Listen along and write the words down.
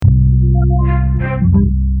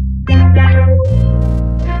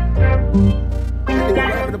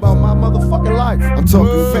life. I'm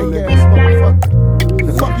talking fake ass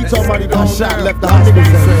motherfucker. Fuck you talking about? He got shot, left the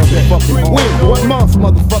hospital. When? What month,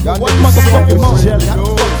 motherfucker? What motherfucking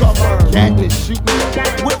month? Catfish shooting.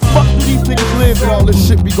 Where the fuck do these niggas live and all this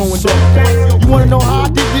shit be going down? You wanna know how I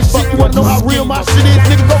did this shit? You wanna know how real my shit is?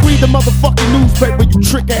 Nigga, go read the motherfucking newspaper, you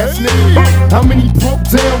trick ass nigga. How many broke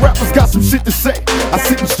down rappers got some shit to say? I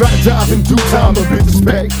sit and strategize in due time, the business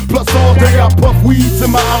pay. Plus all day I puff weed till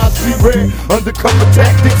my eyes see red. Undercover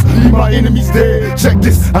tactics, leave my enemies dead. Check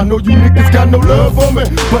this, I know you niggas got no love for me,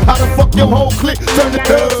 but how the fuck your whole clique turn the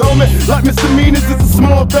thugs on me? Like misdemeanors is a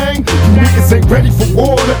small thing. You niggas ain't ready for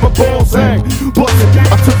war, let my balls hang. Bustin',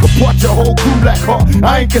 I took apart your whole crew black heart.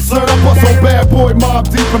 I ain't concerned, I bust on bad boy Mob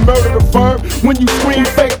Deep and murder the firm. When you scream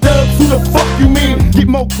fake thugs, who the fuck you mean? Get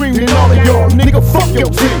more cream than all of y'all, nigga, fuck your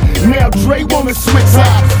team. Now Dre wanna switch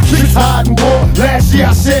sides, tricks hiding war. Last year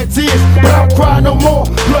I shed tears, but I don't cry no more.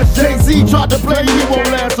 Plus Jay-Z tried to play, he won't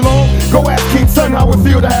last long. Go ask King Son how it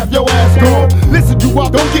feel to have your ass gone. Listen,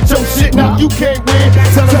 don't get your shit now, you can't win.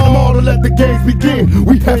 Tell them all to let the games begin.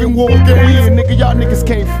 We having war again, nigga, y'all niggas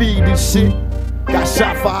can't feed this shit. Got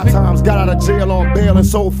shot 5 times, got out of jail on bail and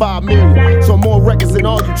sold 5 million. So more records than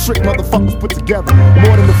all you trick motherfuckers put together.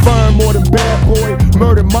 More than the firm, more than bad boy,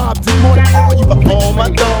 murder mob, more than all you. All my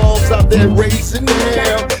dogs out there raising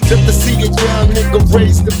hell, just to see a young nigga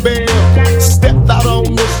raise the bell. Stepped out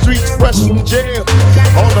on the streets fresh from jail.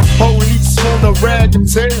 All the police on the rag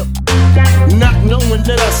and tail, not knowing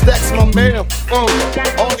that I stacks my mail. All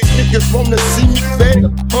these niggas wanna see me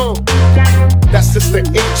fail. That's just the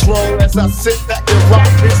intro as I sit back and rock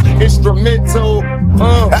this instrumental.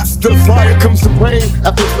 After fire comes the rain,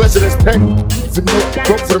 after pleasure there's pain. Even though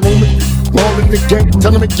broke for the moment, ball in the game,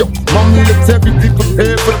 telling me yo, mom military, be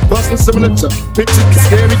prepared for the bus and similar to bitches can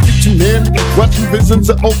scary, get you near me, rushing visions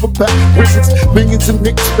of overpacked prisons, millions of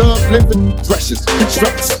niggas stuck living precious,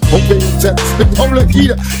 instructions, obeying tests, the polar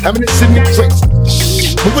heater, having it in the crates.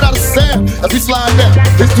 Move without a sound as we slide down.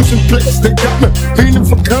 Let's do some places, they got me feeling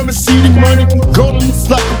for coming, seeding money, golden it's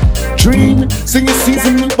like a dream, singing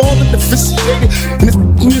season involved in officiated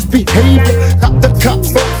in this behavior. Cop the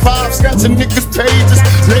cops, 4-5, scratching niggas' pages,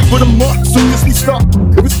 label them up soon as we start.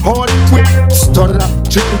 It was hard to quit. Started out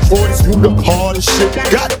drinking 40s, moved up hard as shit.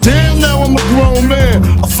 Goddamn, now I'm a grown man.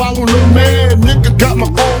 I follow no man, nigga got my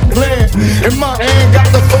own plan. In my hand, got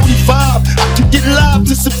the 45. I can get live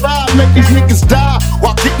to survive, make these niggas die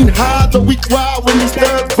while getting high. Though we cry when these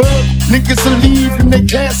thugs bug. Niggas will leave in their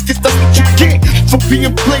caskets. That's what you get for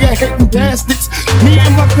being player hating bastards. Me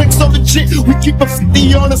and my clique so legit, we keep a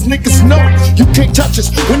 50 on us. Niggas know you can't touch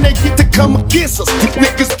us when they get to come against us. These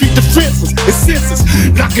niggas be defenseless and senseless,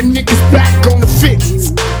 knocking niggas back on the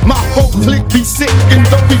fences. My whole clique be sick and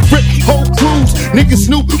though we rip whole crews, niggas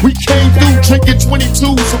knew we came through drinking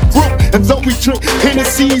 22s of brew. And though we drink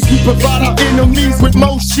Hennessy's, we provide our enemies with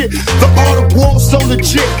more shit. The art of war so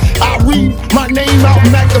legit. I read my name out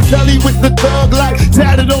Machiavelli with the thug life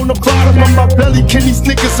tatted on the bottom of my belly. Can these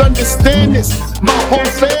niggas understand this? My whole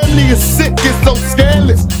family is sick, it's so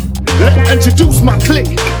scandalous. Let me introduce my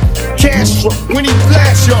clique. Castro, when he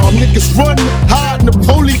flash y'all niggas running, hide,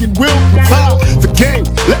 Napoleon will provide the game.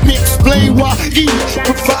 Let me explain why he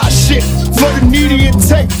provide shit for the needy and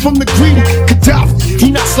take from the greedy. Gaddafi, he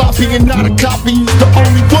not sloppy and not a copy, he's the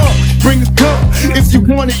only one. Bring a gun if you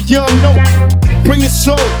want it young, no. Bring your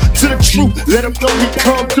soul to the truth, let them know we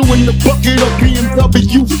come through in the bucket of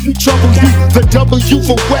BMW. We trouble you, the W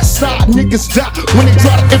for West Side niggas die when they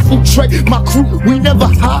try to infiltrate my crew. We never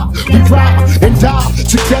hide, we ride and die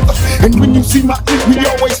together. And when you see my clique, we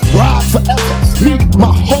always ride forever. Me, my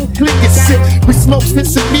whole clique is sick. We smoke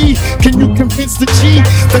this and me. Can you convince the G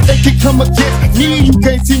that they can come against me? You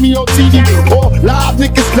can't see me on TV or live.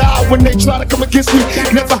 Niggas die when they try to come against me.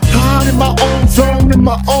 Never hide in my own zone, in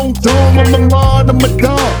my own dome. I'm a man, I'm a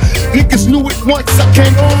dog. Niggas knew it once I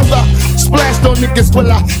came over. Splashed on niggas while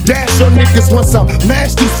I dash on niggas. Once I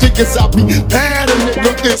mash these figures, I'll be bad. A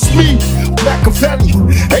nigga, it's me, Machiavelli,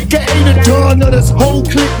 aka the dawn of this whole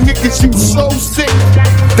clique. Niggas, you so sick.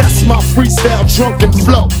 That's my freestyle drunken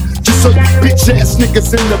flow. Just so you bitch ass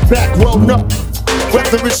niggas in the back row know.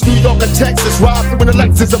 Whether it's New York or Texas, ride through in a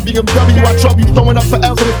Lexus or BMW, I trouble you throwing up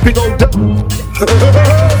forever this big old duck.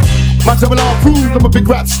 My double R proves I'm a big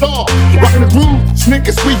rap star. Rockin' the groove,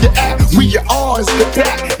 niggas, where you at? Where you are is the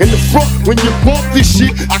back. In the front, when you bump this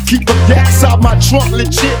shit, I keep a gat inside my trunk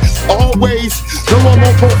legit. Always, though I'm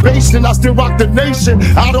on probation, I still rock the nation.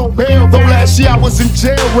 I don't bail, though last year I was in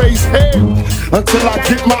jail, raise hell. Until I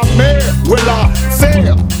get my mail, will I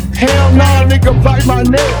fail? Hell nah, nigga, bite my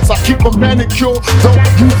nails. I keep a manicure, don't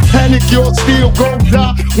you panic. clinic, you'll still gon'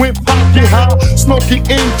 die. When pocket high, smoking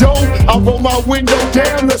Indo, I roll my window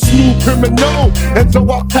down, the smooth criminal. And though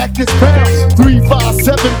I pack this pound,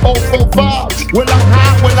 357-045. Will I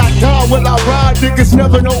hide, will I die, will I ride? Niggas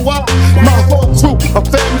never know why. My whole crew, a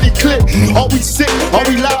family clique. Are we sick, are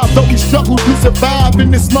we live? Though we struggle to survive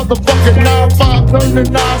in this motherfucking 9-5, turn to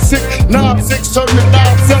 9-6, 9-6, turn to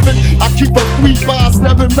 9-7. I keep a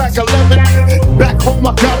 3-5-7, back 11. Back home,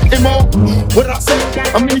 I got an MO. What did I say?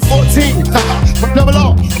 I'm in 14. But double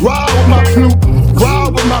on, ride with my crew.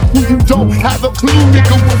 Ride with my crew, you don't have a clue,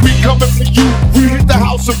 nigga, when we coming for you. We hit the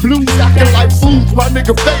house of blues, acting like fools, my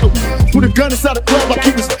nigga fatal. Put a gun inside the club like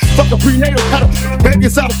he was fucking prenatal. Had a baby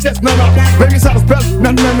inside his chest, nah. Baby inside his belly,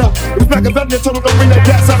 nah. It's back a belly, they told him don't bring that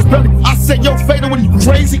gas out his belly. I said, yo, fatal, what are you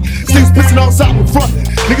crazy? Things pissing outside in front.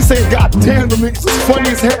 Niggas saying, God damn, the niggas is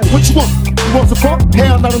funny as hell. What you want? You want some funk?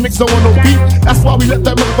 Hell, now the niggas don't want no beat. That's why we left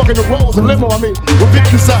that motherfucker in the rolls and limo, with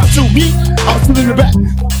bitch inside too. Me, I was sitting in the back.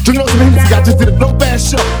 Drinking on some Hennessy, I just did a dope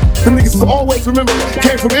ass show. Them niggas will always remember,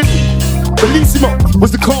 came from Italy. Bellissimo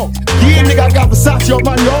was the call. Yeah, nigga, I got Versace on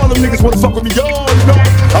money. All them niggas wanna fuck with me, y'all know.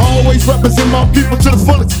 I always represent my people to the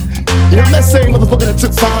fullest. Yeah, I'm that same motherfucker that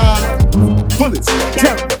took 5 bullets.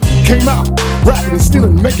 Came out, rapping and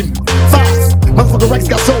stealing, making 5s. Motherfucker Rex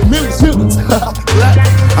got sold millions. I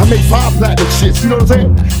made 5 platinum shits, you know what I'm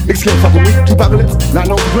saying? Niggas can't fuck with me, keep out the lips, not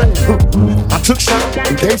no blame. I took shots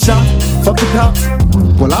and gave shots, fuck the cops.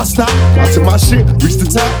 Well, I stopped, I took my shit, reached the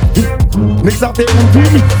top. Niggas out there won't do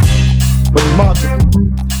me, but it's margin.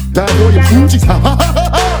 Bad boy and Fuji's, y'all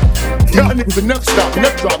niggas will never stop,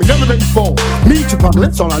 never drop me, never let me fall. Me,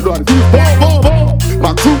 Apocalypse, all I know how to do is ball.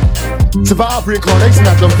 My crew, survive reincarnation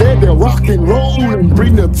after I'm dead, they'll rock and roll and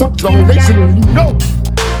bring the fuck to the whole nation, and you know.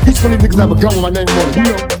 Each one of these niggas have a gun with my name on it, you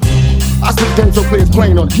know. I spit games so players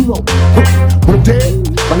playing on it, you know. When I'm dead,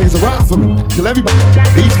 my niggas will ride for me. Tell everybody,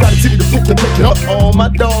 they each got a city to pick to make it up. All my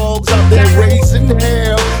dogs out there raising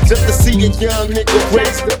hell, just to see a young nigga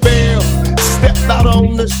raise the bell. Stepped out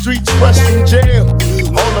on the streets, fresh from jail.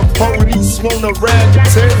 All the police wanna rag and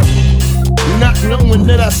tell, not knowing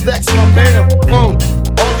that I stacks my mail. All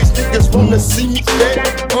these niggas wanna see me fail.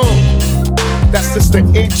 That's just the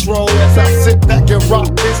intro as I sit back and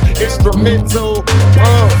rock this instrumental.